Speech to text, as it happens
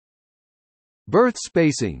Birth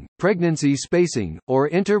spacing, pregnancy spacing, or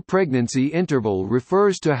inter-pregnancy interval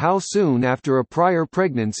refers to how soon after a prior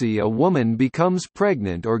pregnancy a woman becomes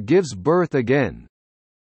pregnant or gives birth again.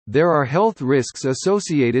 There are health risks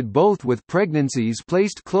associated both with pregnancies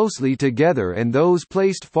placed closely together and those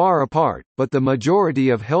placed far apart, but the majority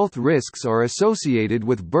of health risks are associated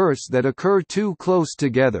with births that occur too close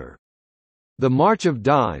together. The March of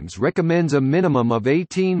Dimes recommends a minimum of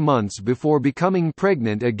 18 months before becoming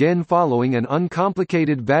pregnant again following an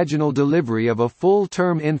uncomplicated vaginal delivery of a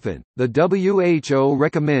full-term infant. The WHO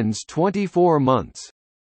recommends 24 months.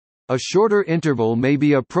 A shorter interval may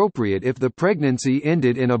be appropriate if the pregnancy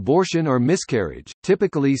ended in abortion or miscarriage,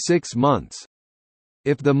 typically 6 months.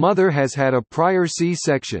 If the mother has had a prior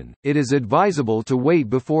C-section, it is advisable to wait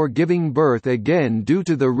before giving birth again due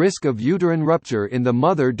to the risk of uterine rupture in the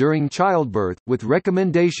mother during childbirth, with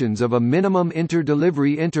recommendations of a minimum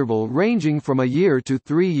inter-delivery interval ranging from a year to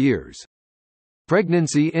 3 years.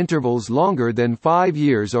 Pregnancy intervals longer than 5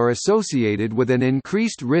 years are associated with an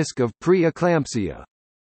increased risk of preeclampsia.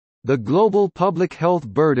 The global public health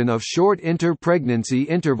burden of short inter-pregnancy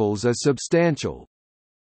intervals is substantial.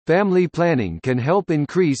 Family planning can help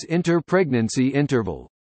increase inter-pregnancy interval.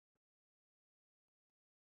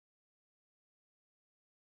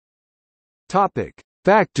 Topic: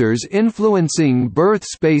 Factors influencing birth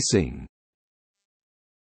spacing.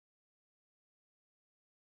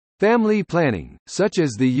 Family planning, such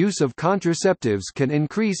as the use of contraceptives, can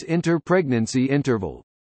increase inter-pregnancy interval.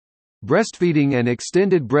 Breastfeeding and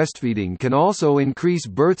extended breastfeeding can also increase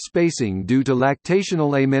birth spacing due to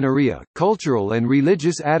lactational amenorrhea. Cultural and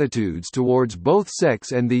religious attitudes towards both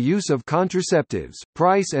sex and the use of contraceptives,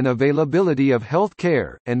 price and availability of health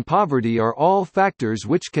care, and poverty are all factors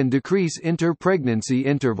which can decrease inter-pregnancy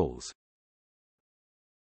intervals.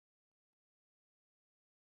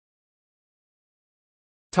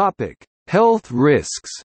 Topic: Health risks.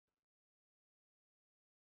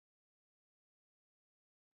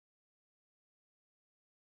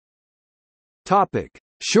 Topic: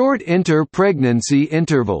 Short inter-pregnancy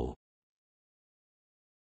interval.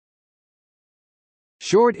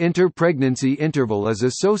 Short inter-pregnancy interval is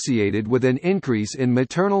associated with an increase in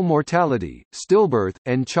maternal mortality, stillbirth,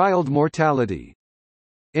 and child mortality.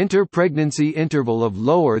 Inter-pregnancy interval of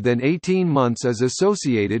lower than 18 months is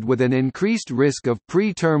associated with an increased risk of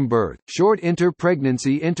preterm birth. Short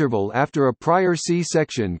inter-pregnancy interval after a prior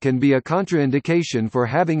C-section can be a contraindication for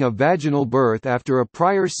having a vaginal birth after a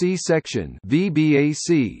prior C-section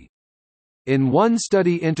 (VBAC). In one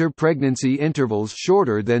study, inter-pregnancy intervals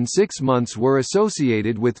shorter than 6 months were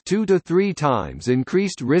associated with 2 to 3 times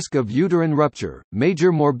increased risk of uterine rupture,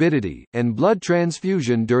 major morbidity, and blood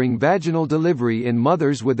transfusion during vaginal delivery in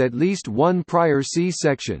mothers with at least one prior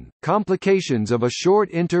C-section. Complications of a short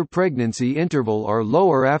inter-pregnancy interval are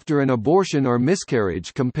lower after an abortion or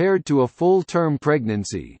miscarriage compared to a full-term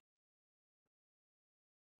pregnancy.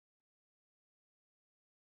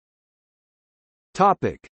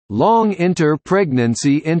 Topic: Long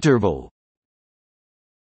inter-pregnancy interval.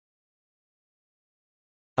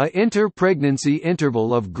 A inter-pregnancy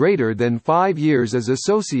interval of greater than 5 years is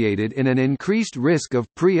associated in an increased risk of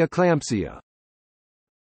preeclampsia.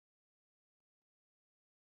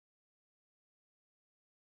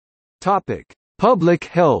 Topic: Public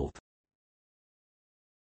health.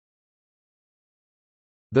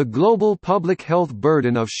 The global public health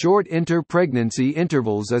burden of short inter-pregnancy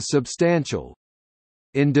intervals is substantial.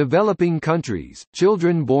 In developing countries,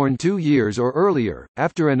 children born 2 years or earlier,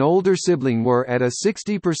 after an older sibling were at a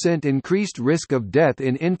 60% increased risk of death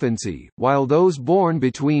in infancy, while those born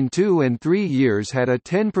between 2 and 3 years had a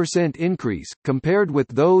 10% increase, compared with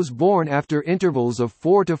those born after intervals of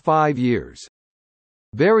 4 to 5 years.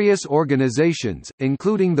 Various organizations,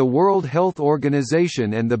 including the World Health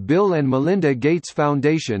Organization and the Bill and Melinda Gates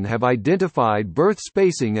Foundation, have identified birth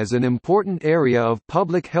spacing as an important area of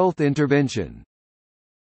public health intervention.